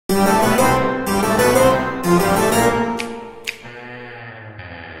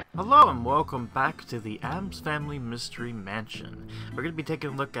welcome back to the Addams Family Mystery Mansion. We're going to be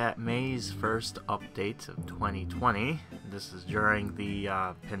taking a look at May's first update of 2020. This is during the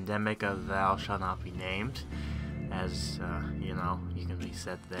pandemic of Thou Shall Not Be Named, as, you know, you can be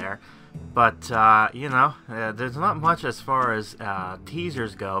said there. But, there's not much as far as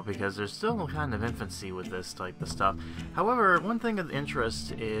teasers go, because there's still kind of infancy with this type of stuff. However, one thing of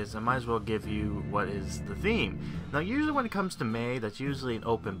interest is I might as well give you what is the theme. Now, usually when it comes to May, that's usually an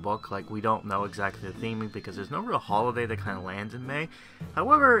open book, like we don't know exactly the theming, because there's no real holiday that kind of lands in May.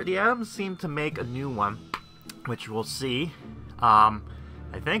 However, the Addams seem to make a new one, which we'll see. I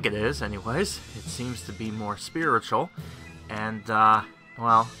think it is, anyways. It seems to be more spiritual, and,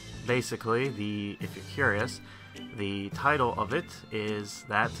 well, basically, if you're curious, the title of it is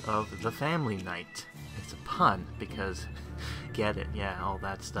that of The Family Night. It's a pun, because, get it, yeah, all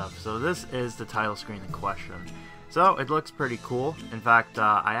that stuff. So this is the title screen in question. So, it looks pretty cool. In fact,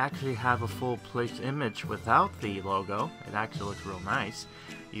 I actually have a full-page image without the logo. It actually looks real nice.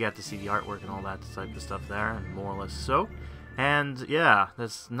 You got to see the artwork and all that type of stuff there, and more or less so. And yeah,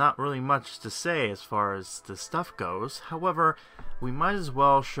 there's not really much to say as far as the stuff goes. However, we might as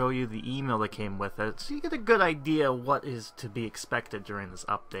well show you the email that came with it, so you get a good idea what is to be expected during this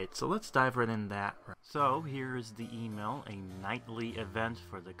update. So let's dive right in that. So here is the email, a nightly event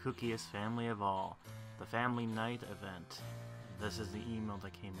for the cookiest family of all. The Family Night event. This is the email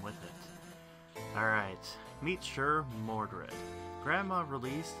that came with it. Alright, meet Sir Mordred. Grandma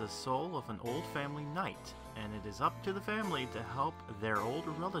released the soul of an old family knight, and it is up to the family to help their older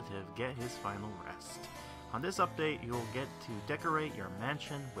relative get his final rest. On this update, you'll get to decorate your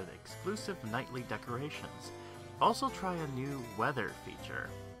mansion with exclusive nightly decorations. Also try a new weather feature.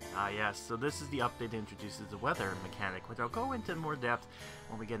 Yes, so this is the update that introduces the weather mechanic, which I'll go into more depth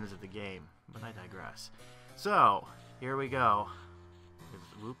when we get into the game, but I digress. So, here we go.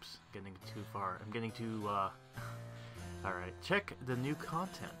 Whoops, getting too far. I'm getting too, Alright, check the new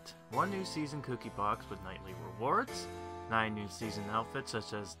content. 1 new season cookie box with nightly rewards, 9 new season outfits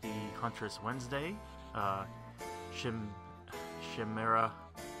such as the Huntress Wednesday, Chimera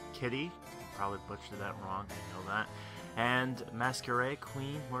Kitty, probably butchered that wrong, I know that, and Masquerade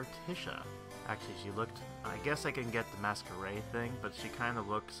Queen Morticia. Actually, she looked, I guess I can get the Masquerade thing, but she kind of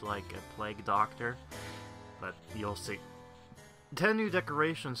looks like a plague doctor, but you'll see. 10 new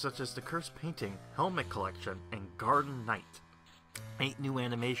decorations such as the Cursed Painting, Helmet Collection, and Garden Night. 8 new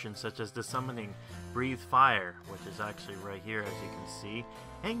animations such as the Summoning Breathe Fire, which is actually right here as you can see,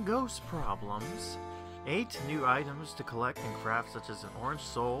 and Ghost Problems. 8 new items to collect and craft such as an Orange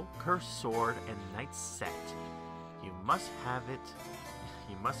Soul, Cursed Sword, and Knight Set. You must have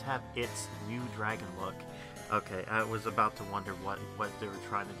its new dragon look. Okay, I was about to wonder what they were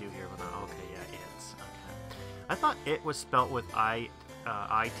trying to do here, but okay, yeah, it's. Okay. I thought it was spelt with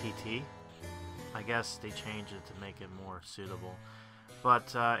I-T-T. I guess they changed it to make it more suitable.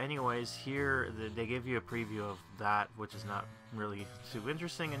 But anyways, here they give you a preview of that, which is not really too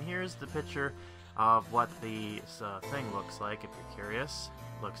interesting. And here's the picture of what the thing looks like, if you're curious.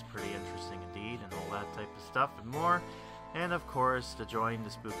 Looks pretty interesting indeed, and all that type of stuff and more. And of course, to join the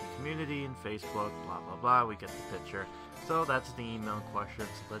spooky community in Facebook, blah blah blah, we get the picture. So that's the email in question,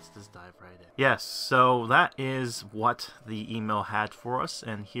 so let's just dive right in. Yes, so that is what the email had for us,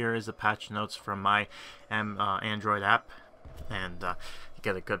 and here is the patch notes from my Android app, and you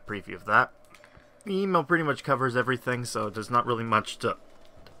get a good preview of that. The email pretty much covers everything, so there's not really much to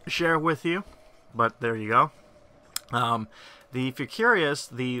share with you, but there you go. If you're curious,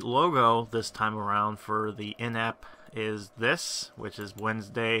 the logo this time around for the in-app is this, which is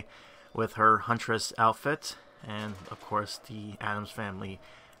Wednesday with her Huntress outfit, and of course the Addams Family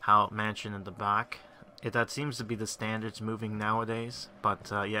mansion in the back. That seems to be the standards moving nowadays,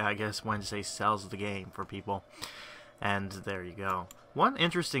 but yeah, I guess Wednesday sells the game for people. And there you go. One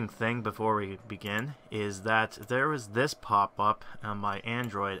interesting thing before we begin is that there was this pop-up on my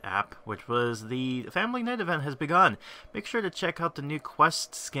Android app, which was the Family Night event has begun. Make sure to check out the new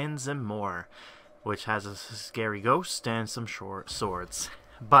quest skins and more, which has a scary ghost and some short swords.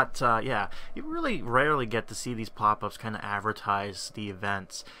 But yeah, you really rarely get to see these pop-ups kind of advertise the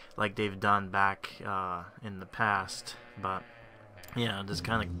events like they've done back in the past. But yeah, just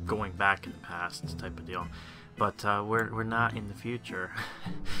kind of going back in the past type of deal. But we're not in the future.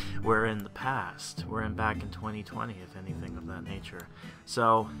 We're in the past. We're back in 2020, if anything of that nature.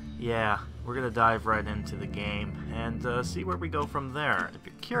 So yeah, we're gonna dive right into the game and see where we go from there. If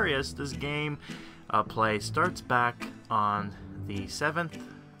you're curious, this game play starts back on the 7th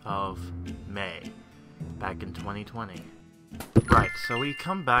of May, back in 2020. Right, so we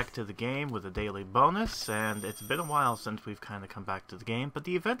come back to the game with a daily bonus, and it's been a while since we've kind of come back to the game, but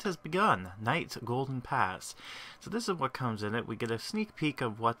the event has begun, Knight's Golden Pass. So this is what comes in it. We get a sneak peek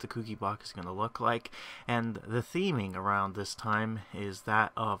of what the cookie box is going to look like, and the theming around this time is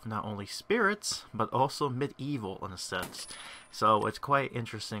that of not only spirits, but also medieval in a sense. So it's quite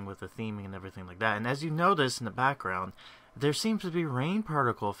interesting with the theming and everything like that, and as you notice in the background, there seems to be rain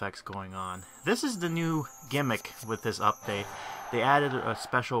particle effects going on. This is the new gimmick with this update. They added a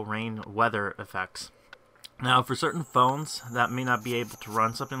special rain weather effects. Now, for certain phones that may not be able to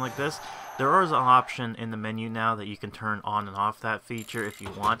run something like this, there is an option in the menu now that you can turn on and off that feature if you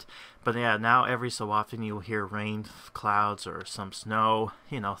want. But yeah, now every so often you'll hear rain clouds or some snow,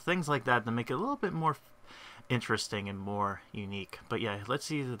 you know, things like that to make it a little bit more interesting and more unique. But yeah, let's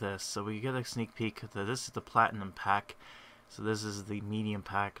see this. So we get a sneak peek. This is the Platinum pack. So this is the medium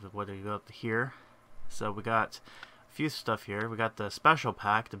pack of what we got here. So we got a few stuff here. We got the special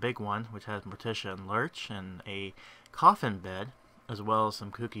pack, the big one, which has Morticia and Lurch, and a coffin bed, as well as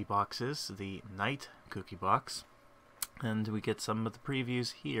some cookie boxes, the Night cookie box. And we get some of the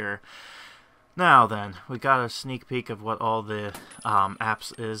previews here. Now then, we got a sneak peek of what all the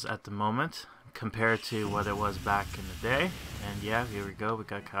apps is at the moment, compared to what it was back in the day. And yeah, here we go. We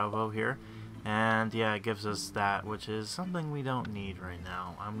got Calvo here. And yeah, it gives us that, which is something we don't need right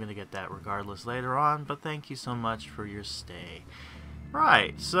now. I'm going to get that regardless later on, but thank you so much for your stay.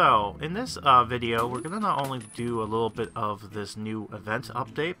 Right, so in this video, we're going to not only do a little bit of this new event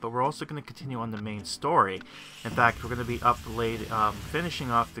update, but we're also going to continue on the main story. In fact, we're going to be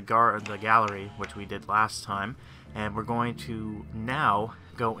finishing off the gallery, which we did last time, and we're going to now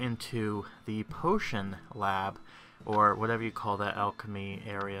go into the potion lab, or whatever you call that alchemy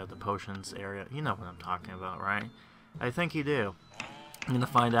area, the potions area. You know what I'm talking about, right? I think you do. I'm going to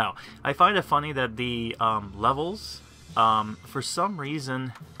find out. I find it funny that the levels, for some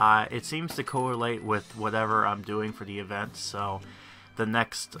reason, it seems to correlate with whatever I'm doing for the event. So the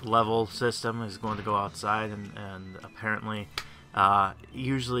next level system is going to go outside, and apparently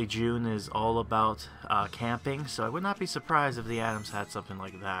usually June is all about camping, so I would not be surprised if the Addams had something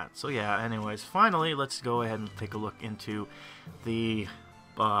like that. So yeah, anyways, finally, let's go ahead and take a look into the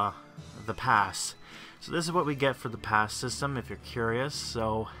pass. So this is what we get for the pass system, if you're curious.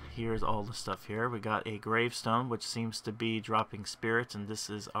 So here's all the stuff here. We got a gravestone, which seems to be dropping spirits, and this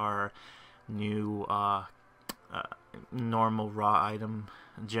is our new normal raw item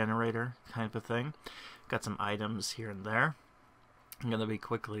generator type of thing. Got some items here and there. I'm going to be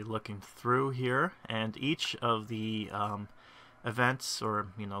quickly looking through here, and each of the events, or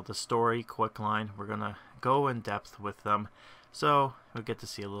you know, the story quick line, we're going to go in depth with them, so we'll get to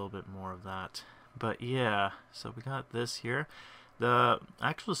see a little bit more of that. But yeah, so we got this here. The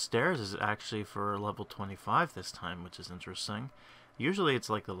actual stairs is actually for level 25 this time, which is interesting. Usually it's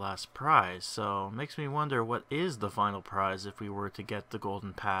like the last prize, so it makes me wonder what is the final prize if we were to get the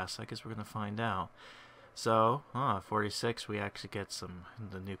golden pass. I guess we're going to find out. So, 46, we actually get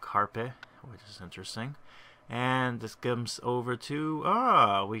the new carpet, which is interesting. And this comes over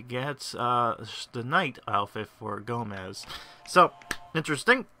to, we get the night outfit for Gomez. So,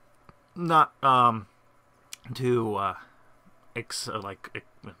 interesting. Not too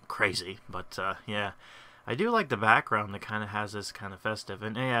crazy, but yeah. I do like the background that kind of has this kind of festive.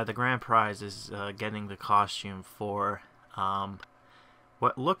 And yeah, the grand prize is getting the costume for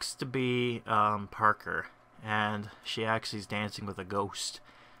what looks to be Parker, and she actually is dancing with a ghost,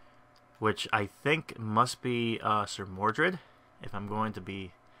 which I think must be Sir Mordred, if I'm going to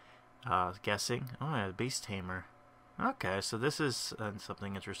be guessing. Oh yeah, the Beast Tamer. Okay, so this is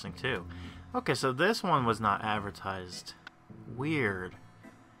something interesting too. Okay, so this one was not advertised. Weird.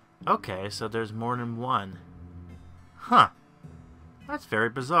 Okay, so there's more than one. Huh. That's very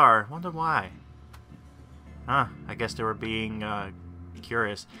bizarre. Wonder why. Huh, I guess they were being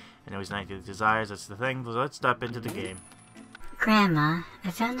curious. And it was 90 desires, that's the thing. So let's step into the game. Grandma, I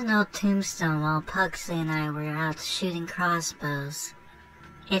found an old tombstone while Pugsley and I were out shooting crossbows.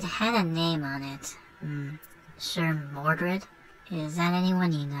 It had a name on it. Sir Mordred? Is that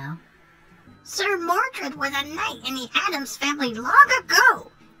anyone you know? Sir Mordred was a knight in the Addams family long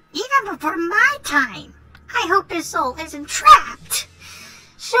ago, even before my time. I hope his soul isn't trapped.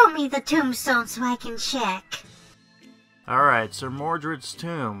 Show me the tombstone so I can check. Alright, Sir Mordred's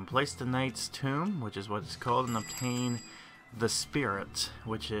tomb. Place the knight's tomb, which is what it's called, and obtain the spirit,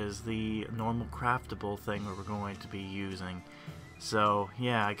 which is the normal craftable thing that we're going to be using. So,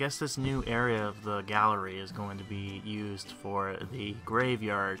 yeah, I guess this new area of the gallery is going to be used for the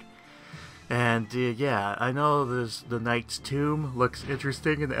graveyard. And, yeah, I know the knight's tomb looks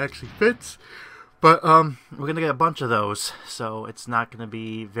interesting and actually fits, But we're gonna get a bunch of those, so it's not gonna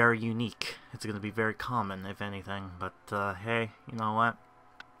be very unique. It's gonna be very common, if anything. But hey, you know what?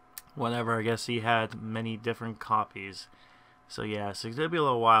 Whatever. I guess he had many different copies. So yeah, so it's gonna be a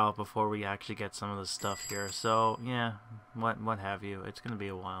little while before we actually get some of the stuff here. So yeah, what have you? It's gonna be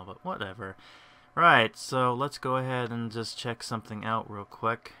a while, but whatever. Right, so let's go ahead and just check something out real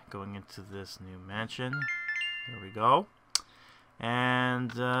quick. Going into this new mansion. There we go.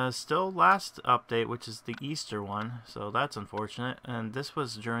 And still last update, which is the Easter one. So that's unfortunate. And this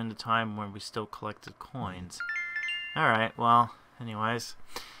was during the time when we still collected coins. Alright, well, anyways.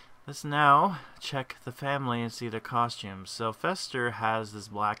 Let's now check the family and see their costumes. So Fester has this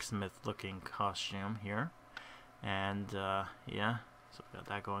blacksmith looking costume here. And yeah, so we got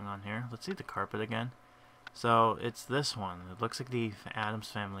that going on here. Let's see the carpet again. So it's this one. It looks like the Addams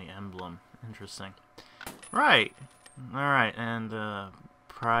family emblem. Interesting. Right. Alright, and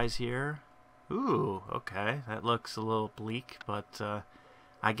prize here. Ooh, okay. That looks a little bleak, but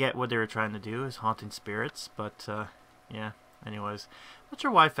I get what they were trying to do, is haunting spirits, but yeah. Anyways, not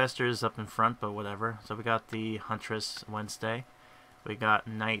sure why Fester is up in front, but whatever. So we got the Huntress Wednesday. We got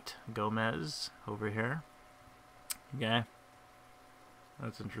Knight Gomez over here. Okay.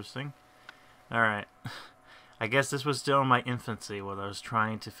 That's interesting. Alright. I guess this was still in my infancy when I was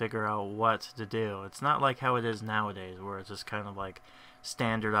trying to figure out what to do. It's not like how it is nowadays, where it's just kind of like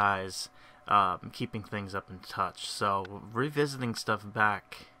standardized, keeping things up in touch. So revisiting stuff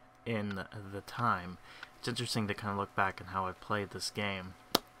back in the time, it's interesting to kind of look back on how I played this game.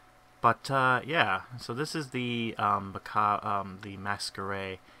 But yeah, so this is the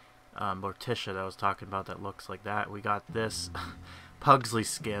Masquerade Morticia that I was talking about that looks like that. We got this Pugsley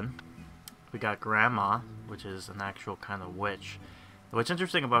skin. We got Grandma, which is an actual kind of witch. What's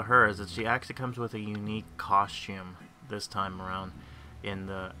interesting about her is that she actually comes with a unique costume this time around. In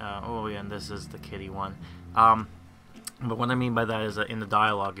the oh yeah, and this is the kitty one. But what I mean by that is that in the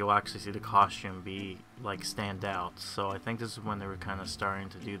dialogue, you'll actually see the costume be, like, stand out. So I think this is when they were kind of starting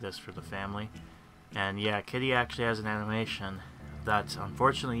to do this for the family. And yeah, Kitty actually has an animation that,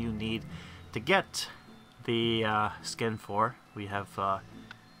 unfortunately, you need to get the skin for. We have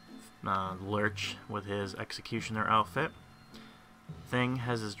Lurch with his Executioner outfit. Thing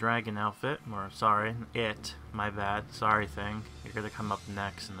has his dragon outfit. Or, sorry, my bad. Sorry, Thing. You're going to come up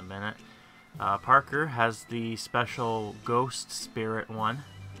next in a minute. Parker has the special ghost spirit one,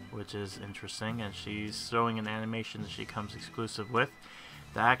 which is interesting, and she's showing an animation that she comes exclusive with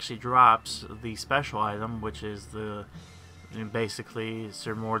that actually drops the special item, which is the basically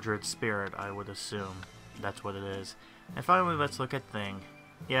Sir Mordred spirit, I would assume. That's what it is. And finally, let's look at Thing.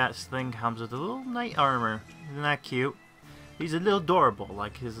 Yeah, this Thing comes with a little knight armor. Isn't that cute? He's a little adorable,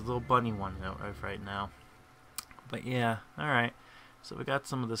 like his little bunny one right now. But yeah, alright. So we got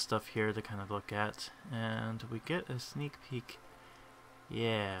some of this stuff here to kind of look at, and we get a sneak peek.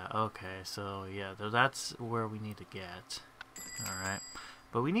 Yeah, okay, so yeah, that's where we need to get. Alright,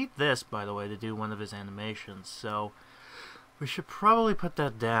 but we need this, by the way, to do one of his animations, so we should probably put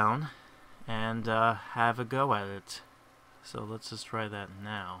that down and have a go at it. So let's just try that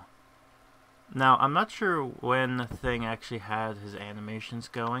now. Now, I'm not sure when the Thing actually had his animations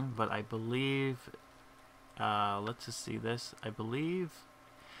going, but I believe... let's just see this. I believe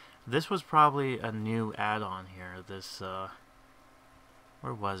this was probably a new add-on here. This,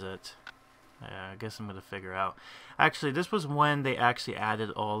 where was it? I guess I'm going to figure out. Actually, this was when they actually added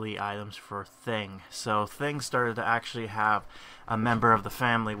all the items for Thing. So Thing started to actually have a member of the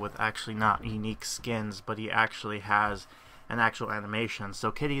family with actually not unique skins, but he actually has an actual animation. So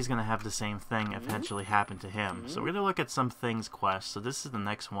Kitty's going to have the same thing eventually happen to him. So we're going to look at some Things quests. So this is the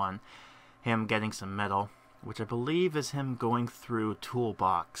next one. Him getting some metal, which I believe is him going through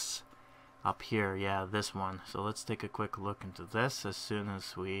Toolbox up here. Yeah, this one. So let's take a quick look into this as soon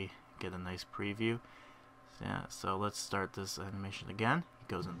as we get a nice preview. Yeah, so let's start this animation again. He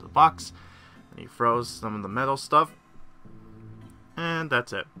goes into the box, and he throws some of the metal stuff, and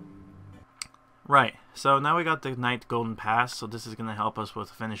that's it. Right, so now we got the Knight Golden Pass, so this is going to help us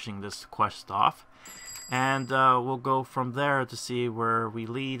with finishing this quest off. And we'll go from there to see where we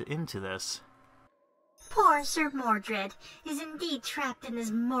lead into this. Poor Sir Mordred is indeed trapped in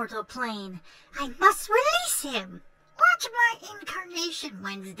his mortal plane. I must release him. Watch my incarnation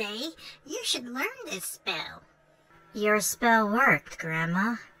Wednesday. You should learn this spell. Your spell worked,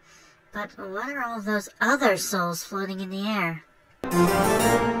 Grandma. But what are all those other souls floating in the air?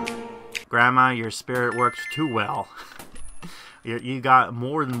 Grandma, your spirit worked too well. You got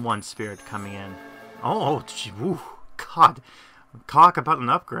more than one spirit coming in. Oh, gee, ooh, God. Talk about an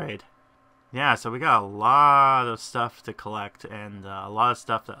upgrade. yeah, so we got a lot of stuff to collect, and a lot of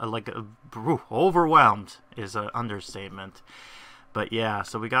stuff that, overwhelmed is an understatement. But yeah,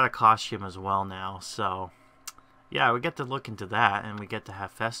 so we got a costume as well now, so yeah, we get to look into that, and we get to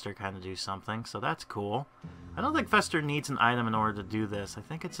have Fester kind of do something, so that's cool. I don't think Fester needs an item in order to do this. I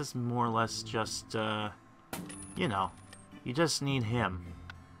think it's just more or less just, you know, you just need him.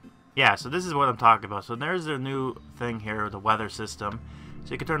 Yeah, so this is what I'm talking about. So there's a new thing here, the weather system.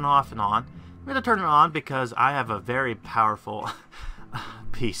 So you can turn it off and on. I'm going to turn it on because I have a very powerful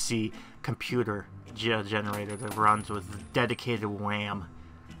PC computer generator that runs with dedicated RAM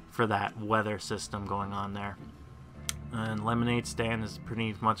for that weather system going on there. And Lemonade Stand is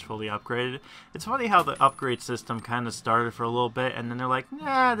pretty much fully upgraded. It's funny how the upgrade system kind of started for a little bit, and then they're like,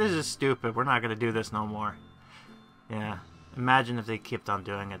 nah, this is stupid. We're not going to do this no more. Yeah. Imagine if they kept on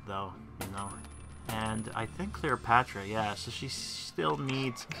doing it, though, you know. And I think Cleopatra, yeah, so she still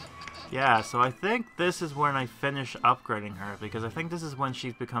needs... Yeah, so I think this is when I finish upgrading her, because I think this is when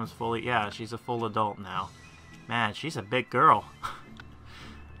she becomes fully... Yeah, she's a full adult now. Man, she's a big girl.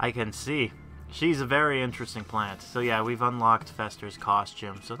 I can see. She's a very interesting plant. So yeah, we've unlocked Fester's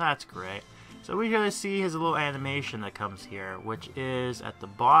costume, so that's great. So we're going to see his little animation that comes here, which is at the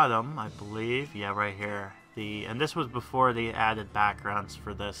bottom, I believe. Yeah, right here. And this was before they added backgrounds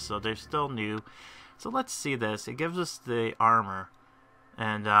for this, so they're still new. So let's see this. It gives us the armor.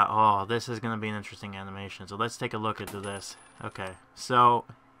 And, oh, this is going to be an interesting animation. So let's take a look into this. Okay, so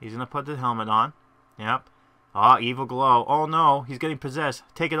he's going to put the helmet on. Yep. Oh, evil glow. Oh, no, he's getting possessed.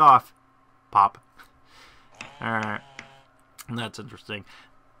 Take it off. Pop. Alright. That's interesting.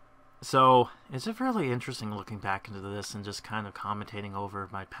 So, it's really interesting looking back into this and just kind of commentating over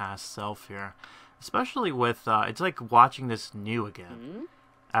my past self here. Especially with, it's like watching this new again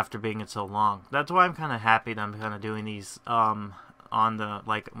after being it so long. That's why I'm kind of happy that I'm kind of doing these on the,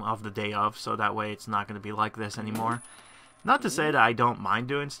 like, of the day of, so that way it's not going to be like this anymore. Not to say that I don't mind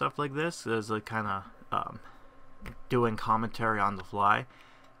doing stuff like this, as like kind of doing commentary on the fly.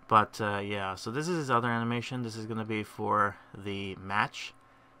 But, yeah, so this is his other animation. This is going to be for the match.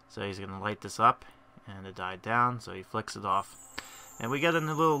 So he's going to light this up, and it died down, so he flicks it off. And we get a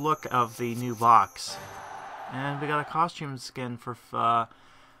little look of the new box. And we got a costume skin for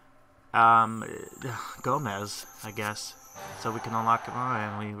Gomez, I guess. So we can unlock it. Oh,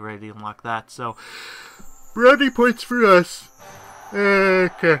 and we already unlocked that. So, brownie points for us.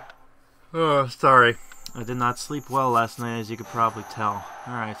 Okay. Oh, sorry. I did not sleep well last night, as you could probably tell.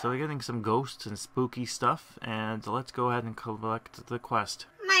 Alright, so we're getting some ghosts and spooky stuff. And let's go ahead and collect the quest.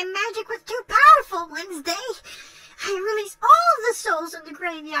 My magic was too powerful Wednesday. I released all the souls in the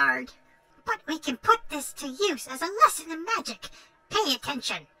graveyard. But we can put this to use as a lesson in magic. Pay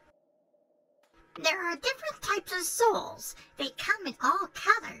attention. There are different types of souls. They come in all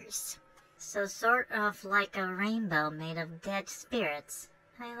colors. So sort of like a rainbow made of dead spirits.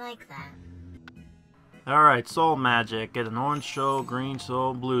 I like that. Alright, soul magic. Get an orange soul, green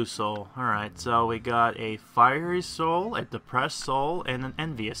soul, blue soul. Alright, so we got a fiery soul, a depressed soul, and an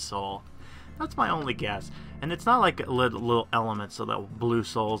envious soul. That's my only guess. And it's not like little elements so that blue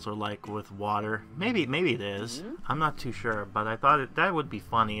souls are like with water. Maybe it is. I'm not too sure, but I thought that would be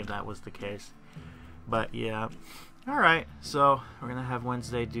funny if that was the case. But yeah. Alright, so we're going to have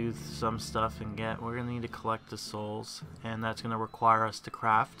Wednesday do some stuff and we're going to need to collect the souls. And that's going to require us to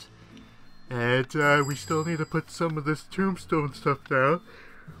craft. And we still need to put some of this tombstone stuff down.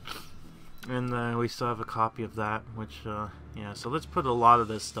 And we still have a copy of that, which, yeah, so let's put a lot of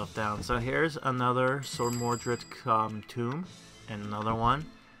this stuff down. So here's another Sir Mordred tomb, and another one,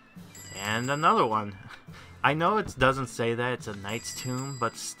 and another one. I know it doesn't say that it's a knight's tomb,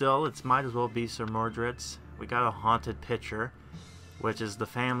 but still, it might as well be Sir Mordred's. We got a haunted picture, which is the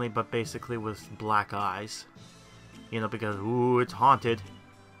family, but basically with black eyes. You know, because, ooh, it's haunted.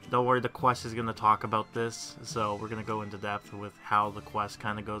 Don't worry, the quest is going to talk about this, so we're going to go into depth with how the quest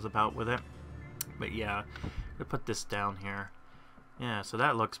kind of goes about with it. But yeah, we'll put this down here. Yeah, so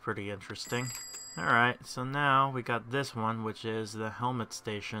that looks pretty interesting. Alright, so now we got this one, which is the helmet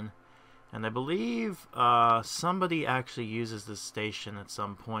station. And I believe somebody actually uses this station at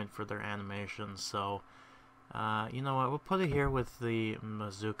some point for their animation, so you know what, we'll put it here with the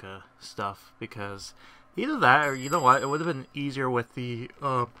Mazuka stuff, because either that, or you know what, it would have been easier with the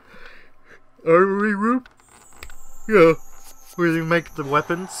armory room. Yeah, where you make the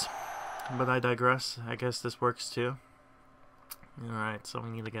weapons. But I digress. I guess this works too. Alright, so we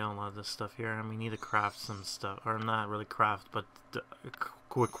need to get a lot of this stuff here, and we need to craft some stuff. Or not really craft, but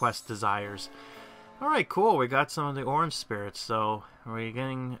request desires. Alright, cool. We got some of the orange spirits, so we're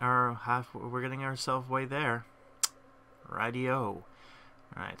getting ourselves way there. Rightio.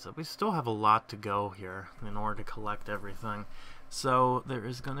 Alright, so we still have a lot to go here in order to collect everything. So there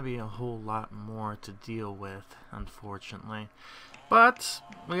is going to be a whole lot more to deal with, unfortunately. But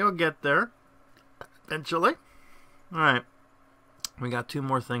we'll get there eventually. Alright, we got 2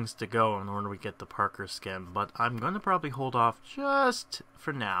 more things to go in order to get the Parker skin. But I'm going to probably hold off just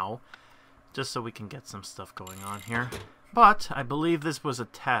for now, just so we can get some stuff going on here. But I believe this was a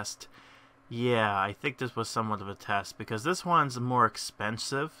test. Yeah, I think this was somewhat of a test, because this one's more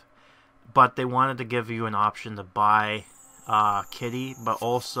expensive, but they wanted to give you an option to buy Kitty, but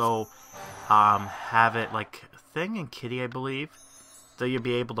also have it like Thing and Kitty, I believe, that you'll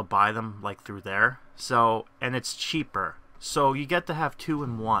be able to buy them like through there. So, and it's cheaper, so you get to have 2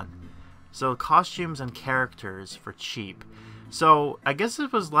 in 1. So costumes and characters for cheap. So I guess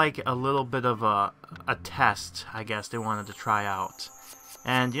it was like a little bit of a test, I guess they wanted to try out.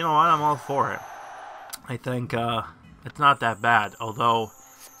 And you know what, I'm all for it. I think it's not that bad, although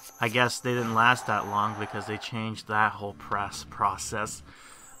I guess they didn't last that long because they changed that whole process.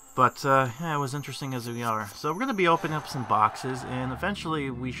 But yeah, it was interesting as we are. So we're going to be opening up some boxes, and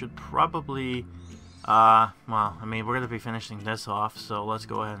eventually we should probably, well, I mean, we're going to be finishing this off, so let's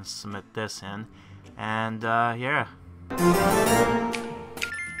go ahead and submit this in. And yeah.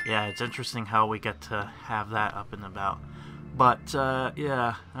 Yeah, it's interesting how we get to have that up and about. But,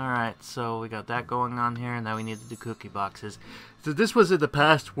 yeah, alright, so we got that going on here, and now we need to do cookie boxes. So this was in the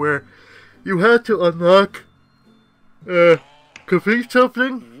past where you had to unlock, complete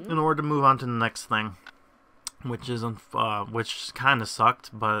something in order to move on to the next thing. Which is, which kind of sucked,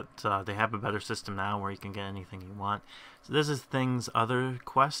 but, they have a better system now where you can get anything you want. So this is Thing's other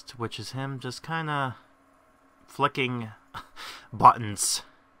quest, which is him just kind of flicking buttons.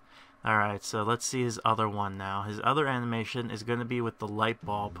 Alright, so let's see his other one now. His other animation is going to be with the light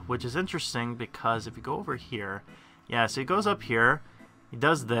bulb, which is interesting because if you go over here, yeah, so he goes up here, he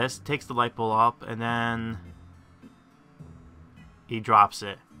does this, takes the light bulb up, and then he drops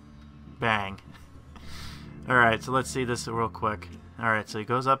it. Bang. Alright, so let's see this real quick. Alright, so he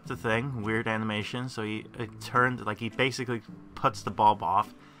goes up the thing, weird animation, so he turned, like he basically puts the bulb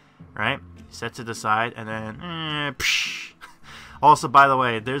off, right? He sets it aside, and then, psh. Also, by the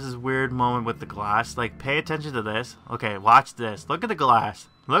way, there's this weird moment with the glass. Like, pay attention to this. Okay, watch this. Look at the glass.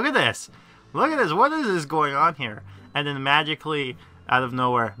 Look at this. Look at this. What is this going on here? And then magically, out of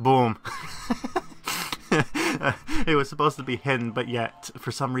nowhere, boom. It was supposed to be hidden, but yet,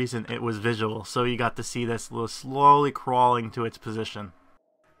 for some reason, it was visual. So you got to see this little slowly crawling to its position.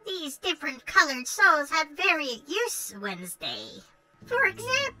 These different colored souls have varied use, Wednesday. For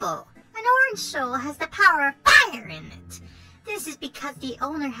example, an orange soul has the power of fire in it. This is because the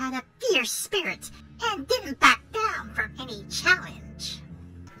owner had a fierce spirit and didn't back down from any challenge.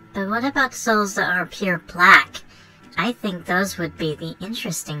 But what about souls that are pure black? I think those would be the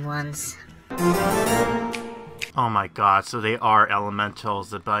interesting ones. Oh my god, so they are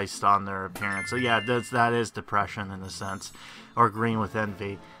elementals based on their appearance. So yeah, that is depression in a sense. Or green with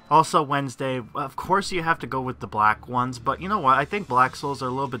envy. Also, Wednesday, of course you have to go with the black ones, but you know what? I think black souls are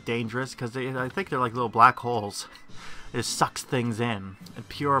a little bit dangerous because I think they're like little black holes. It sucks things in.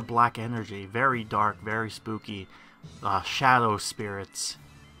 Pure black energy. Very dark, very spooky. Shadow spirits.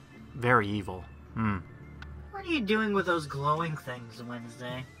 Very evil. What are you doing with those glowing things,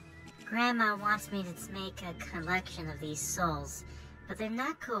 Wednesday? Grandma wants me to make a collection of these souls, but they're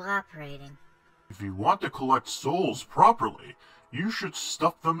not cooperating. If you want to collect souls properly, you should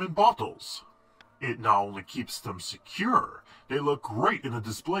stuff them in bottles. It not only keeps them secure, they look great in a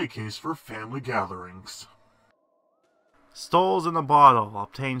display case for family gatherings. Souls in a bottle.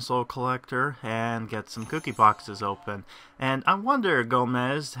 Obtain Soul Collector and get some cookie boxes open. And I wonder,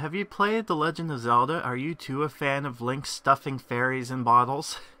 Gomez, have you played The Legend of Zelda? Are you too a fan of Link stuffing fairies in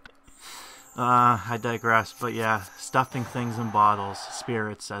bottles? I digress, but yeah, stuffing things in bottles,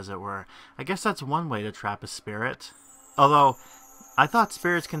 spirits as it were. I guess that's one way to trap a spirit. Although, I thought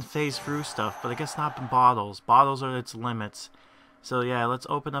spirits can phase through stuff, but I guess not in bottles. Bottles are its limits. So yeah, let's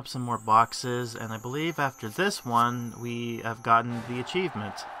open up some more boxes, and I believe after this one, we have gotten the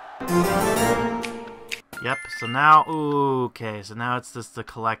achievement. Yep, so now, okay, so now it's just the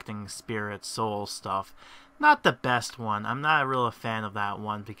collecting spirit soul stuff. Not the best one. I'm not a real fan of that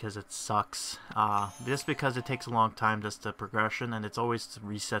one because it sucks. Just because it takes a long time just to progression, and it's always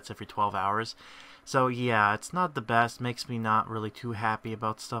resets every 12 hours. So yeah, it's not the best. Makes me not really too happy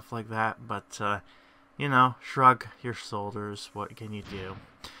about stuff like that, but you know, shrug your shoulders. What can you do?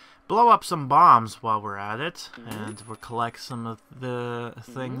 Blow up some bombs while we're at it, and we'll collect some of the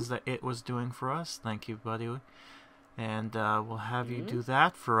things that it was doing for us. Thank you, buddy. And we'll have you do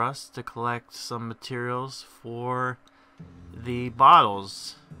that for us to collect some materials for the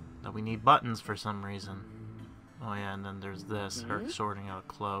bottles that we need buttons for some reason. Oh yeah, and then there's this, her sorting out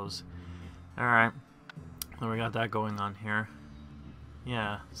clothes. Alright, so we got that going on here.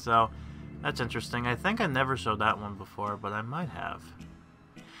 Yeah, so that's interesting. I think I never showed that one before, but I might have.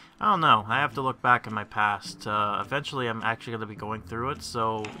 I don't know. I have to look back in my past. Eventually, I'm actually going to be going through it,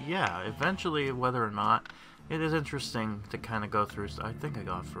 so yeah, eventually, whether or not, it is interesting to kind of go through. I think I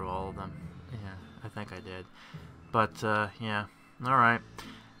got through all of them. Yeah, I think I did. But, yeah. Alright.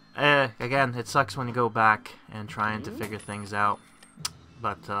 Again, it sucks when you go back and trying to figure things out.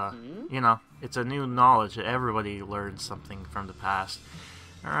 But, you know, it's a new knowledge. Everybody learns something from the past.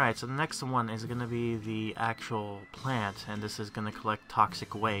 Alright, so the next one is going to be the actual plant, and this is going to collect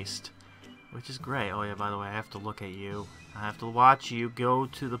toxic waste, which is great. Oh yeah, by the way, I have to look at you. I have to watch you go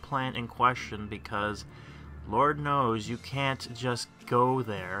to the plant in question, because Lord knows you can't just go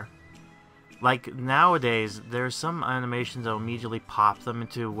there. Like, nowadays, there's some animations that will immediately pop them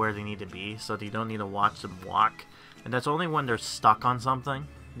into where they need to be, so that you don't need to watch them walk. And that's only when they're stuck on something.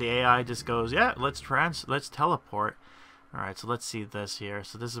 The AI just goes, yeah, let's teleport. Alright, so let's see this here.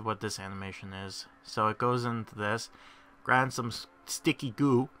 So this is what this animation is. So it goes into this, grabs some sticky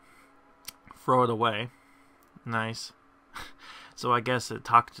goo, throw it away. Nice. So I guess it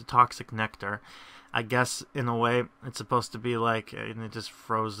toxic nectar. I guess in a way it's supposed to be like, and it just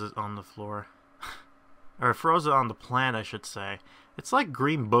froze it on the floor. Or it froze it on the plant, I should say. It's like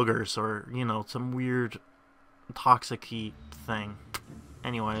green boogers or, you know, some weird toxic-y thing.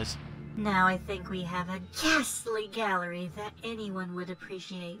 Anyways. Now I think we have a ghastly gallery that anyone would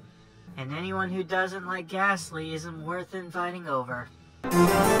appreciate. And anyone who doesn't like Ghastly isn't worth inviting over.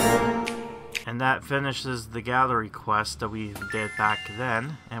 And that finishes the gallery quest that we did back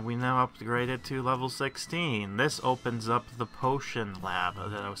then, and we now upgraded to level 16. This opens up the potion lab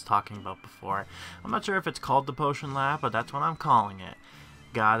that I was talking about before. I'm not sure if it's called the potion lab, but that's what I'm calling it.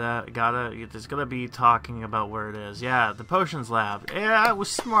 It's gonna be talking about where it is. Yeah, the potions lab. Yeah, I was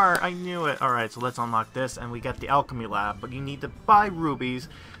smart. I knew it. Alright, so let's unlock this, and we got the alchemy lab, but you need to buy rubies.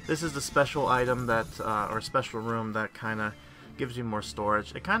 This is the special item that, or special room that kind of gives you more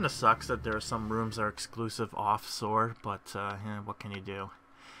storage. It kind of sucks that there are some rooms that are exclusive off-sword, but, yeah, what can you do?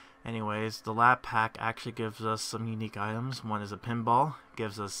 Anyways, the lab pack actually gives us some unique items. One is a pinball.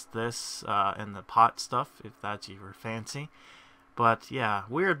 Gives us this, and the pot stuff, if that's your fancy. But, yeah,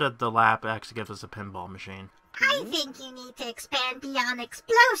 weird that the lab actually gives us a pinball machine. I think you need to expand beyond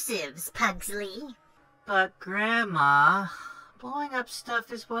explosives, Pugsley. But, Grandma, blowing up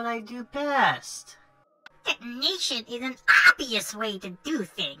stuff is what I do best. Detonation is an obvious way to do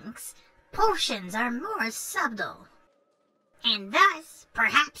things. Potions are more subtle. And thus,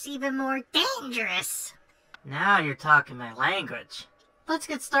 perhaps even more dangerous. Now you're talking my language. Let's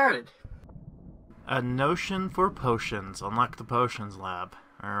get started. A notion for potions. Unlock the potions lab.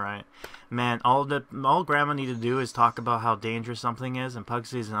 Alright. Man, all Grandma need to do is talk about how dangerous something is, and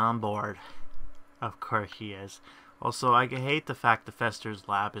Pugsley's on board. Of course he is. Also, I hate the fact that Fester's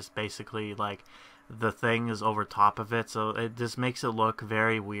lab is basically like the thing is over top of it, so it just makes it look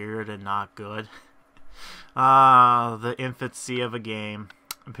very weird and not good. The infancy of a game.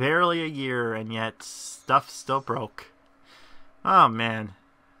 Barely a year, and yet stuff still broke. Oh man.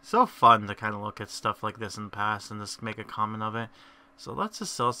 So fun to kind of look at stuff like this in the past and just make a comment of it. So let's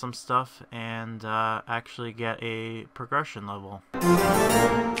just sell some stuff and actually get a progression level.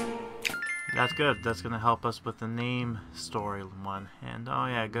 That's good. That's going to help us with the name story one. And oh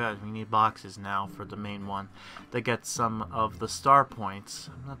yeah, good. We need boxes now for the main one to get some of the star points.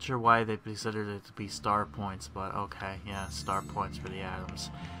 I'm not sure why they considered it to be star points, but okay. Yeah, star points for the Addams.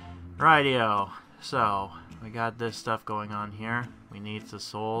 Rightio. So, we got this stuff going on here. We need the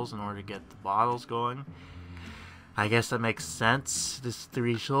souls in order to get the bottles going. I guess that makes sense. There's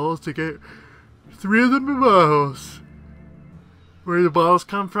 3 souls to get 3 of them in bottles. Where the bottles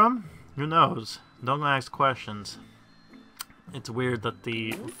come from? Who knows? Don't ask questions. It's weird that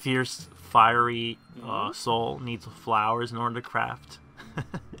the fierce, fiery soul needs flowers in order to craft.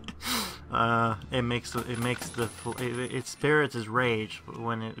 Its spirit is rage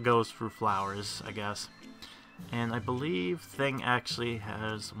when it goes through flowers, I guess. And I believe Thing actually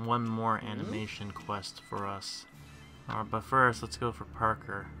has one more animation quest for us. But first, let's go for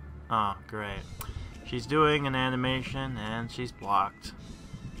Parker. Oh, great. She's doing an animation and she's blocked.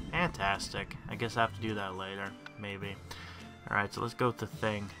 Fantastic. I guess I have to do that later, maybe. Alright, so let's go to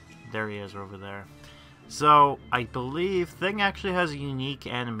Thing. There he is over there. So, I believe Thing actually has a unique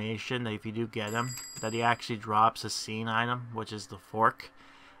animation that if you do get him, that he actually drops a scene item, which is the fork.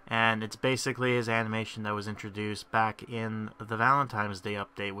 And it's basically his animation that was introduced back in the Valentine's Day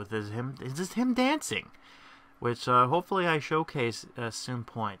update with him dancing. which hopefully I showcase at some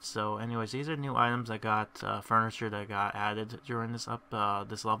point. So anyways, these are new items I got, furniture that got added during this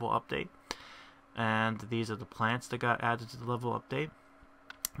this level update. And these are the plants that got added to the level update.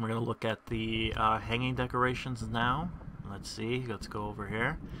 We're going to look at the hanging decorations now. Let's see, let's go over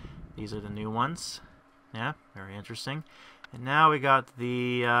here. These are the new ones. Yeah, very interesting. And now we got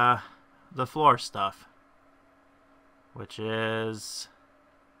the floor stuff, which is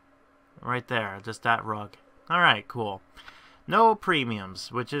right there, just that rug. Alright, cool. No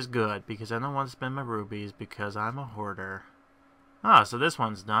premiums, which is good, because I don't want to spend my rubies, because I'm a hoarder. Ah, so this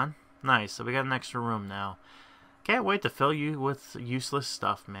one's done. Nice, so we got an extra room now. Can't wait to fill you with useless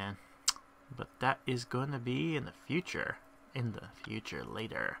stuff, man. But that is going to be in the future. In the future,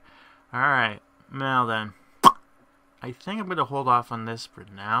 later. Alright, now then. I think I'm going to hold off on this for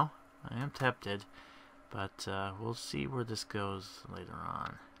now. I am tempted, but we'll see where this goes later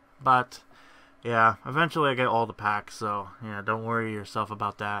on. But, yeah, eventually I get all the packs, so, yeah, don't worry yourself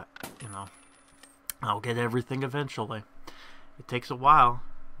about that. You know, I'll get everything eventually. It takes a while.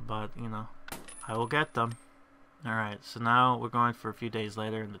 But, you know, I will get them. Alright, so now we're going for a few days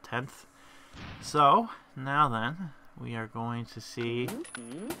later in the 10th. So, now then, we are going to see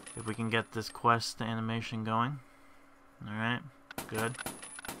if we can get this quest animation going. Alright, good.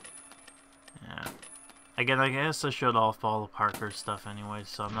 Yeah. Again, I guess I should all follow Parker's stuff anyway,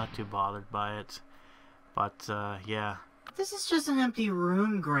 so I'm not too bothered by it. But, yeah. This is just an empty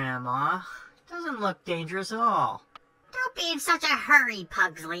room, Grandma. It doesn't look dangerous at all. Don't be in such a hurry,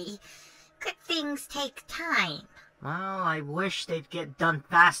 Pugsley. Good things take time. Well, I wish they'd get done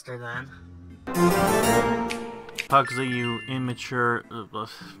faster then. Pugsley, you immature,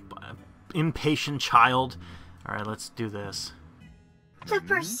 impatient child. Alright, let's do this. To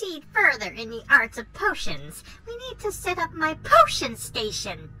proceed further in the arts of potions, we need to set up my potion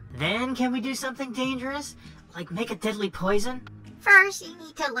station. Then can we do something dangerous? Like make a deadly poison? First, you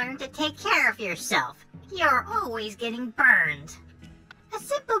need to learn to take care of yourself. You're always getting burned. A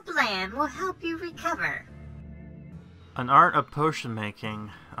simple plan will help you recover. An art of potion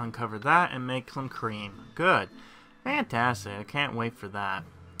making. Uncover that and make some cream. Good. Fantastic. I can't wait for that.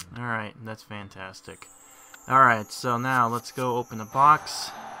 Alright, that's fantastic. Alright, so now let's go open the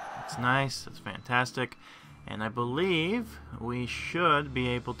box. That's nice. That's fantastic. And I believe we should be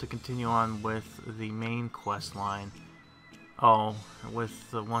able to continue on with the main quest line. Oh,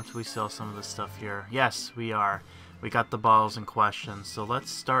 with once we sell some of the stuff here. Yes, we are. We got the bottles in question, so let's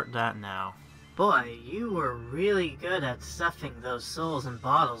start that now. Boy, you were really good at stuffing those souls in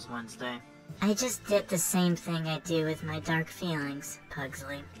bottles Wednesday. I just did the same thing I do with my dark feelings,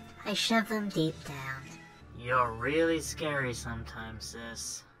 Pugsley. I shove them deep down. You're really scary sometimes,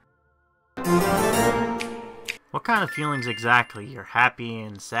 sis. What kind of feelings exactly? Your happy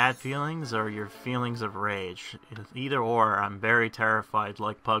and sad feelings, or your feelings of rage? Either or, I'm very terrified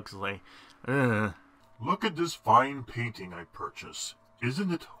like Pugsley. Ugh. Look at this fine painting I purchased.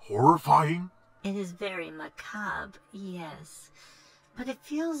 Isn't it horrifying? It is very macabre, yes. But it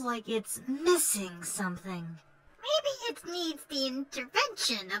feels like it's missing something. Maybe it needs the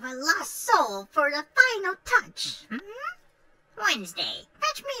intervention of a lost soul for the final touch. Wednesday,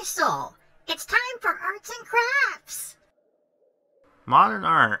 fetch me a soul. It's time for arts and crafts. Modern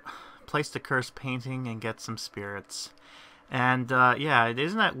art. Place the cursed painting and get some spirits. And, yeah,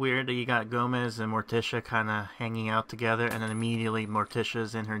 isn't that weird that you got Gomez and Morticia kind of hanging out together, and then immediately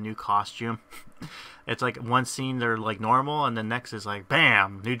Morticia's in her new costume? It's like one scene they're, like, normal, and the next is like,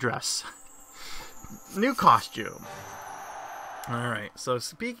 bam, new dress. New costume. Alright, so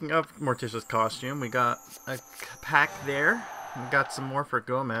speaking of Morticia's costume, we got a pack there. We got some more for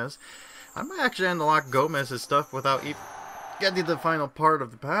Gomez. I might actually unlock Gomez's stuff without even getting to the final part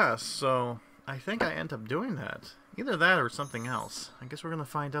of the pass, so I think I end up doing that. Either that or something else. I guess we're going to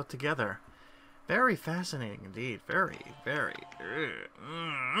find out together. Very fascinating indeed. Very, very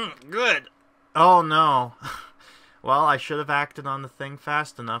good. Oh no. Well, I should have acted on the thing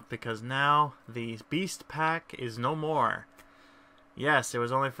fast enough, because now the Beast Pack is no more. Yes, it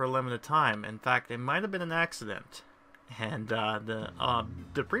was only for a limited time. In fact, it might have been an accident. And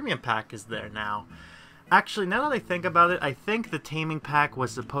the Premium Pack is there now. Actually, now that I think about it, I think the Taming Pack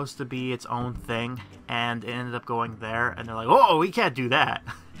was supposed to be its own thing, and it ended up going there, and they're like, oh, we can't do that.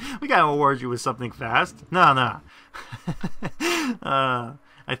 We gotta award you with something fast. No.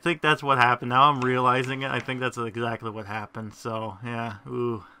 I think that's what happened. Now I'm realizing it. I think that's exactly what happened. So, yeah.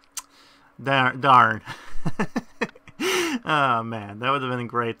 Ooh. Darn. Oh, man. That would have been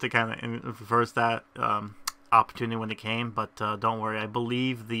great to kind of reverse that opportunity when it came. But don't worry. I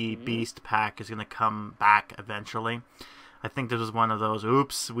believe the Beast Pack is going to come back eventually. I think this was one of those,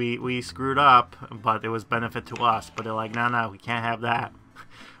 oops, we screwed up, but it was benefit to us. But they're like, no, we can't have that.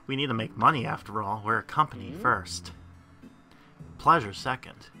 We need to make money after all. We're a company first. Pleasure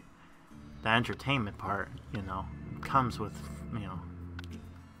second. The entertainment part, you know, comes with, you know,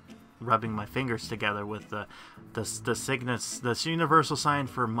 rubbing my fingers together with the signus, this universal sign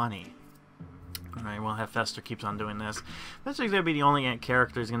for money. Alright, well, Hephaestus keeps on doing this. This is going to be the only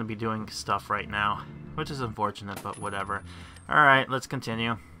character who's going to be doing stuff right now, which is unfortunate, but whatever. Alright, let's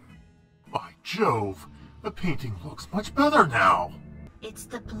continue. By Jove, the painting looks much better now. It's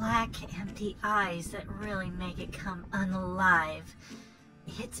the black, empty eyes that really make it come unalive.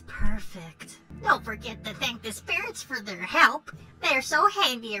 It's perfect. Don't forget to thank the spirits for their help. They're so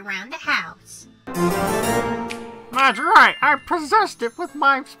handy around the house. That's right, I possessed it with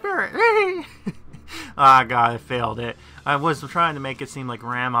my spirit. Ah, God, I failed it. I was trying to make it seem like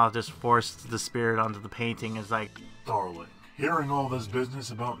Grandma just forced the spirit onto the painting. It's like, Darling, hearing all this business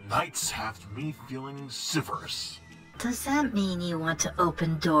about knights have me feeling siverous. Does that mean you want to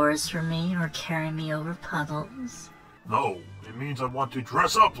open doors for me or carry me over puddles? No, it means I want to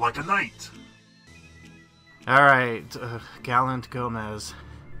dress up like a knight. alright, Gallant Gomez.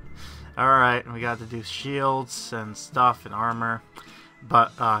 Alright, we got to do shields and stuff and armor.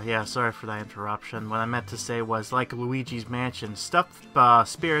 But, yeah, sorry for that interruption. What I meant to say was, like Luigi's Mansion, stuff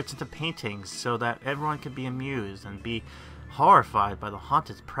spirits into paintings so that everyone can be amused and be horrified by the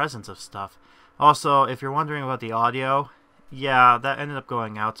haunted presence of stuff. Also, if you're wondering about the audio, yeah, that ended up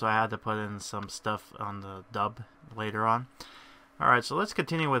going out, so I had to put in some stuff on the dub later on. Alright, so let's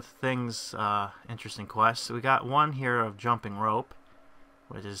continue with things, interesting quests. We got one here of jumping rope,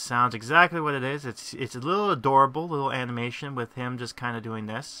 which sounds exactly what it is. It's a little adorable, little animation with him just kind of doing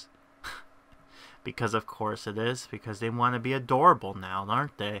this. Because of course it is, because they want to be adorable now,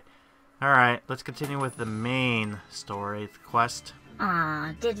 aren't they? Alright, let's continue with the main story, the quest.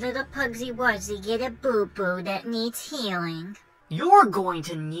 Aw, did little Pugsy Wugsy get a boo-boo that needs healing? You're going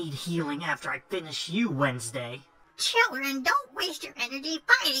to need healing after I finish you, Wednesday. Children, don't waste your energy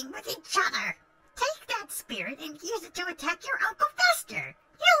fighting with each other. Take that spirit and use it to attack your Uncle Fester.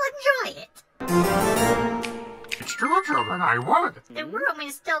 You'll enjoy it. It's true, children, I would. The room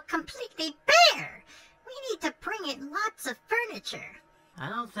is still completely bare. We need to bring in lots of furniture. I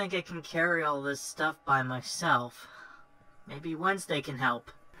don't think I can carry all this stuff by myself. Maybe Wednesday can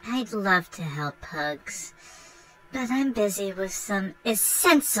help. I'd love to help, Pugs, but I'm busy with some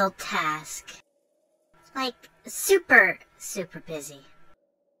essential task. Like, super busy.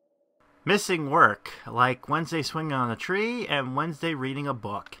 Missing work, like Wednesday swinging on a tree and Wednesday reading a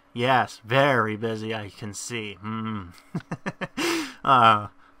book. Yes, very busy, I can see.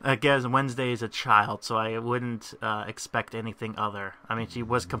 I guess Wednesday is a child, so I wouldn't expect anything other. I mean, she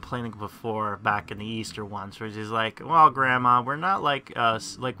was complaining before, back in the Easter ones, where she's like, well, Grandma, we're not like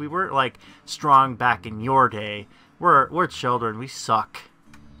us. Like, we weren't, like, strong back in your day. We're children. We suck.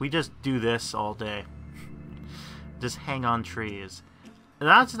 We just do this all day. Just hang on trees.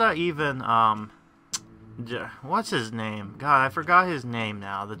 That's not even, what's his name? God, I forgot his name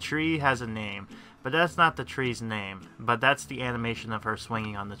now. The tree has a name. But that's not the tree's name. But that's the animation of her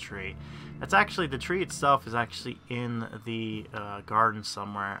swinging on the tree. That's actually, the tree itself is actually in the garden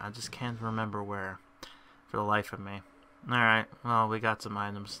somewhere. I just can't remember where, for the life of me. Alright, well, we got some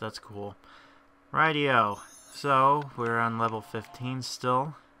items. That's cool. Rightio. So, we're on level 15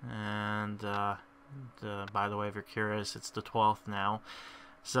 still. And, by the way, if you're curious, it's the 12th now.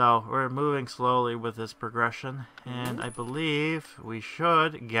 So, we're moving slowly with this progression, and I believe we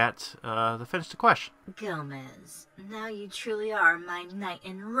should get finish the quest. Gomez, now you truly are my knight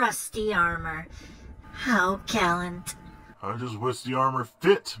in rusty armor. How gallant. I just wish the armor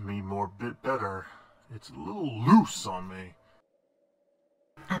fit me more bit better. It's a little loose on me.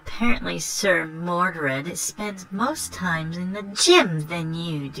 Apparently Sir Mordred spends most times in the gym than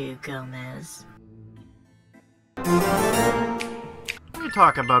you do, Gomez. What are you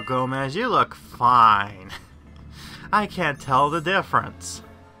talking about, Gomez? You look fine. I can't tell the difference.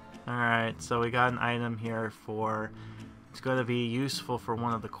 Alright, so we got an item here for... It's going to be useful for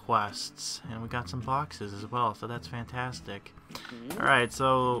one of the quests. And we got some boxes as well, so that's fantastic. Alright,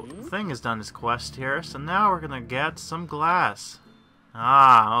 so Thing has done his quest here, so now we're going to get some glass.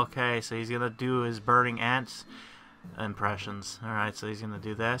 Ah, okay, so he's going to do his burning ants impressions. Alright, so he's going to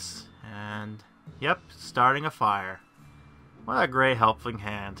do this, and... Yep, starting a fire. What a great helping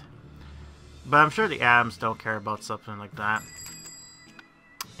hand. But I'm sure the Addams don't care about something like that.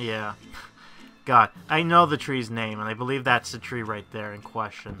 Yeah. God, I know the tree's name, and I believe that's the tree right there in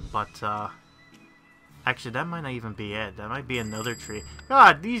question, but, Actually, that might not even be it. That might be another tree.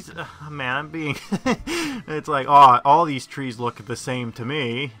 God, these... man, I'm being... it's like, oh, all these trees look the same to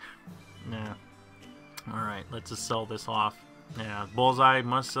me. Yeah. Alright, let's just sell this off. Yeah, bullseye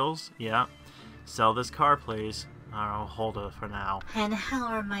muscles. Yeah. Sell this car, please. I'll hold it for now. And how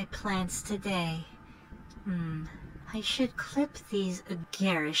are my plants today? I should clip these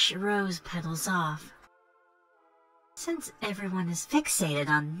garish rose petals off. Since everyone is fixated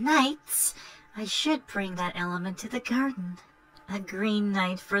on knights, I should bring that element to the garden. A green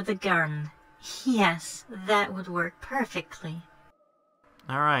knight for the garden. Yes, that would work perfectly.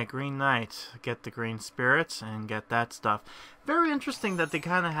 Alright, Green Knight. Get the green spirits and get that stuff. Very interesting that they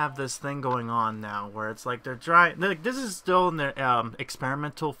kind of have this thing going on now where it's like they're trying... This is still in their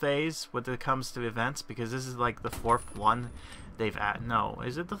experimental phase when it comes to events, because this is like the 4th one they've had. No,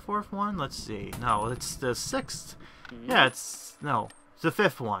 is it the 4th one? Let's see. No, it's the 6th. Yeah, it's... No, it's the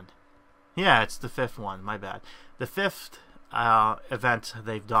 5th one. Yeah, it's the 5th one. My bad. The 5th event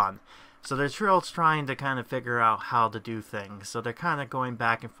they've done. So they're trying to kind of figure out how to do things. So they're kind of going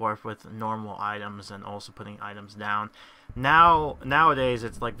back and forth with normal items and also putting items down. Nowadays,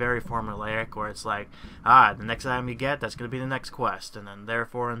 it's like very formulaic, where it's like, the next item you get, that's going to be the next quest, and then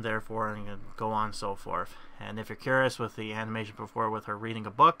therefore, and go on and so forth. And if you're curious with the animation before with her reading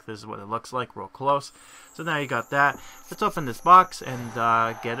a book, this is what it looks like real close. So now you got that. Let's open this box and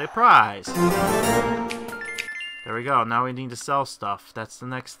get a prize. There we go. Now we need to sell stuff. That's the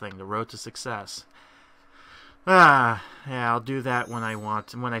next thing. The road to success. Yeah, I'll do that when I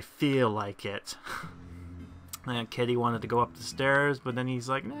want, when I feel like it. And Kitty wanted to go up the stairs, but then he's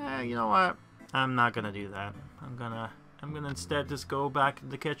like, nah, you know what? I'm not gonna do that. I'm gonna instead just go back to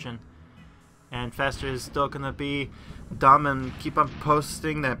the kitchen. And Fester is still gonna be dumb and keep on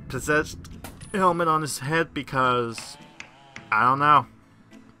posting that possessed helmet on his head because, I don't know.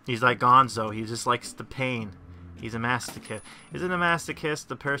 He's like Gonzo. He just likes the pain. He's a masochist. Isn't a masochist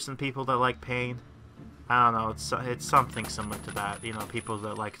the people that like pain? I don't know. It's something similar to that. You know, people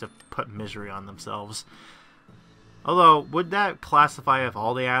that like to put misery on themselves. Although, would that classify if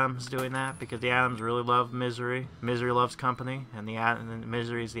all the Addams doing that? Because the Addams really love misery. Misery loves company, and the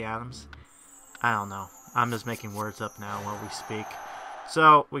misery is the Addams. I don't know. I'm just making words up now while we speak.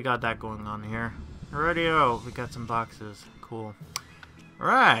 So, we got that going on here. Radio. We got some boxes. Cool.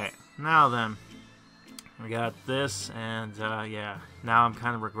 Alright. Now then. We got this, and yeah. Now I'm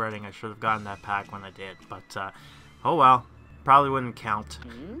kind of regretting I should have gotten that pack when I did. But, oh well. Probably wouldn't count.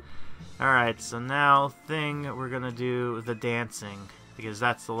 Alright, so now we're gonna do the dancing, because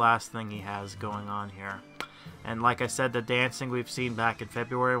that's the last thing he has going on here. And like I said, the dancing we've seen back in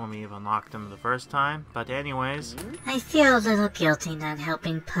February when we unlocked him the first time. But anyways... I feel a little guilty not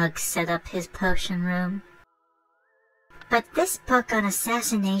helping Pug set up his potion room. But this book on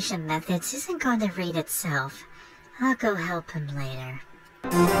assassination methods isn't going to read itself. I'll go help him later.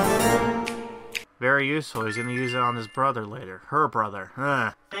 Very useful. He's going to use it on his brother later. Her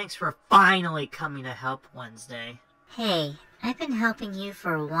brother. Thanks for finally coming to help, Wednesday. Hey, I've been helping you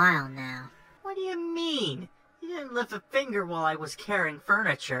for a while now. What do you mean? You didn't lift a finger while I was carrying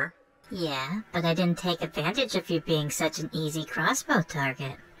furniture. Yeah, but I didn't take advantage of you being such an easy crossbow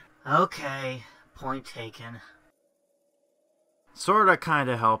target. Okay, point taken. Sorta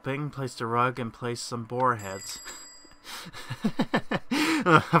kinda helping. Placed a rug and placed some boar heads.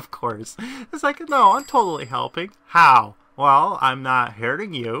 Of course. It's like, no, I'm totally helping. How? Well, I'm not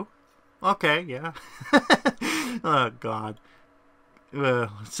hurting you. Okay, yeah. Oh, God.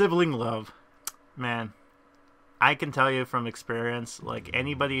 Sibling love. Man, I can tell you from experience, like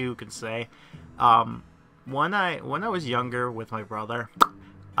anybody who can say, when I was younger with my brother,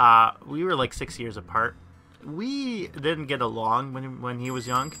 we were like 6 years apart. We didn't get along when he was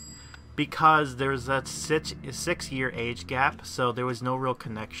young because there was that 6 year age gap, so there was no real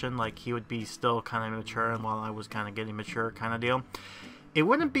connection. Like, he would be still kind of mature, and while I was kind of getting mature kind of deal. It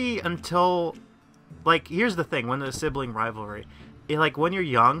wouldn't be until, like, here's the thing, when the sibling rivalry, like, when you're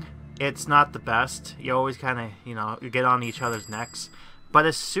young, it's not the best. You always kind of, you know, you get on each other's necks. But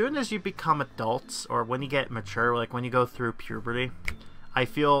as soon as you become adults, or when you get mature, like when you go through puberty, I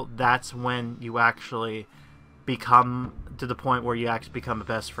feel that's when you actually become to the point where you actually become a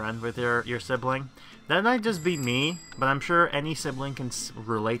best friend with your sibling. That might just be me, but I'm sure any sibling can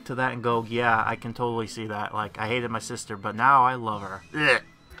relate to that and go, yeah, I can totally see that. Like, I hated my sister, but now I love her. Ugh.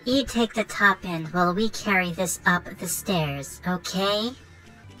 You take the top end while we carry this up the stairs, okay?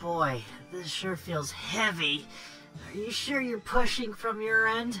 Boy, this sure feels heavy. Are you sure you're pushing from your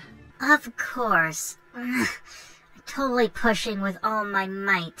end? Of course. I'm totally pushing with all my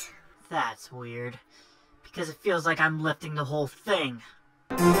might. That's weird. Because it feels like I'm lifting the whole thing.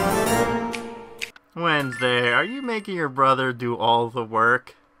 Wednesday, are you making your brother do all the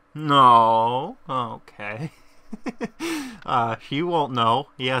work? No. Okay. He won't know.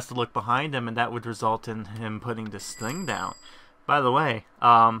 He has to look behind him, and that would result in him putting this thing down. By the way,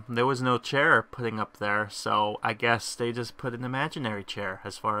 there was no chair putting up there, so I guess they just put an imaginary chair,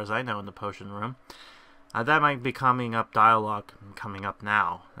 as far as I know, in the potion room. That might be coming up dialogue coming up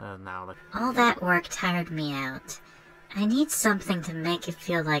now. All that work tired me out. I need something to make it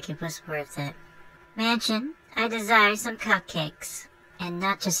feel like it was worth it. Mansion, I desire some cupcakes. And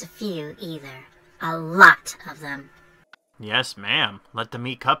not just a few, either. A lot of them. Yes, ma'am. Let them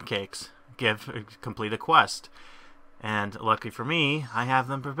eat cupcakes. Complete a quest. And lucky for me, I have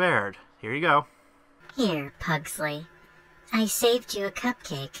them prepared. Here you go. Here, Pugsley. I saved you a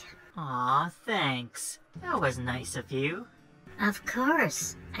cupcake. Aw, thanks. That was nice of you. Of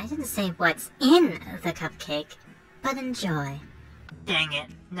course. I didn't say what's in the cupcake, but enjoy. Dang it,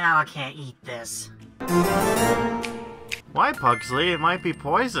 now I can't eat this. Why, Pugsley? It might be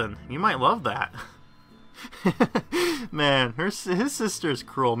poison. You might love that. Man, his sister's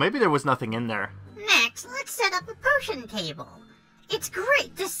cruel. Maybe there was nothing in there. Next, let's set up a potion table. It's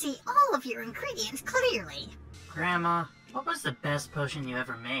great to see all of your ingredients clearly. Grandma, what was the best potion you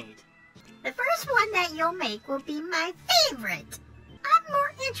ever made? The first one that you'll make will be my favorite. I'm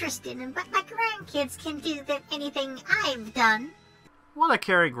more interested in what my grandkids can do than anything I've done. What a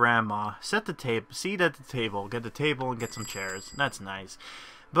caring grandma. Set the table, seat at the table, get the table and get some chairs. That's nice.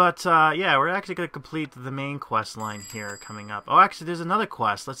 But, yeah, we're actually going to complete the main quest line here coming up. Oh, actually, there's another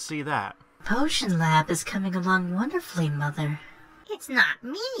quest. Let's see that. Potion Lab is coming along wonderfully, Mother. It's not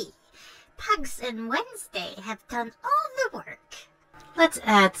me. Pugs and Wednesday have done all the work. Let's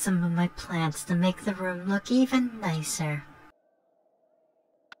add some of my plants to make the room look even nicer.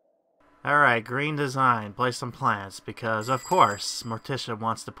 Alright, green design. Place some plants, because, of course, Morticia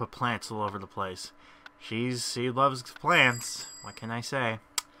wants to put plants all over the place. She loves plants. What can I say?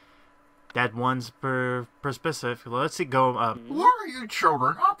 That one's perspective. Let's see, go up. What are you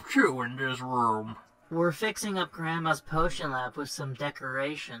children up to in this room? We're fixing up Grandma's potion lab with some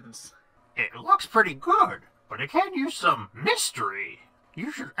decorations. It looks pretty good, but it can use some mystery.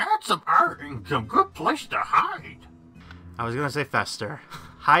 You should add some art and some good place to hide. I was gonna say Fester.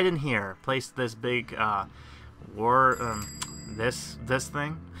 Hide in here. Place this big, this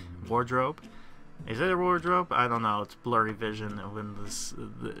thing? Wardrobe? Is it a wardrobe? I don't know. It's blurry vision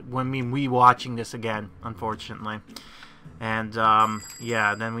when we watching this again, unfortunately. And,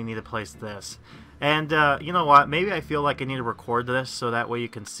 yeah, then we need to place this. And, you know what? Maybe I feel like I need to record this so that way you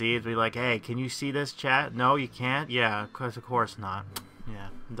can see it. Be like, hey, can you see this, chat? No, you can't? Yeah, of course not. Yeah,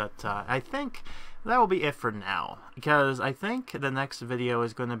 but, I think that will be it for now. Because I think the next video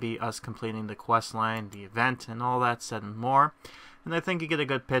is going to be us completing the quest line, the event, and all that said and more. And I think you get a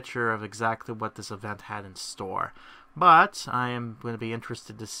good picture of exactly what this event had in store. But I am going to be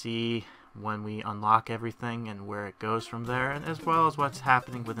interested to see when we unlock everything and where it goes from there, and as well as what's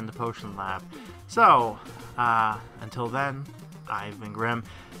happening within the potion lab. So, until then, I've been Grim.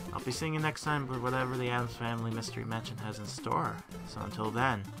 I'll be seeing you next time with whatever the Addams Family Mystery Mansion has in store. So until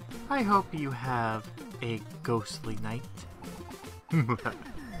then, I hope you have a ghostly night.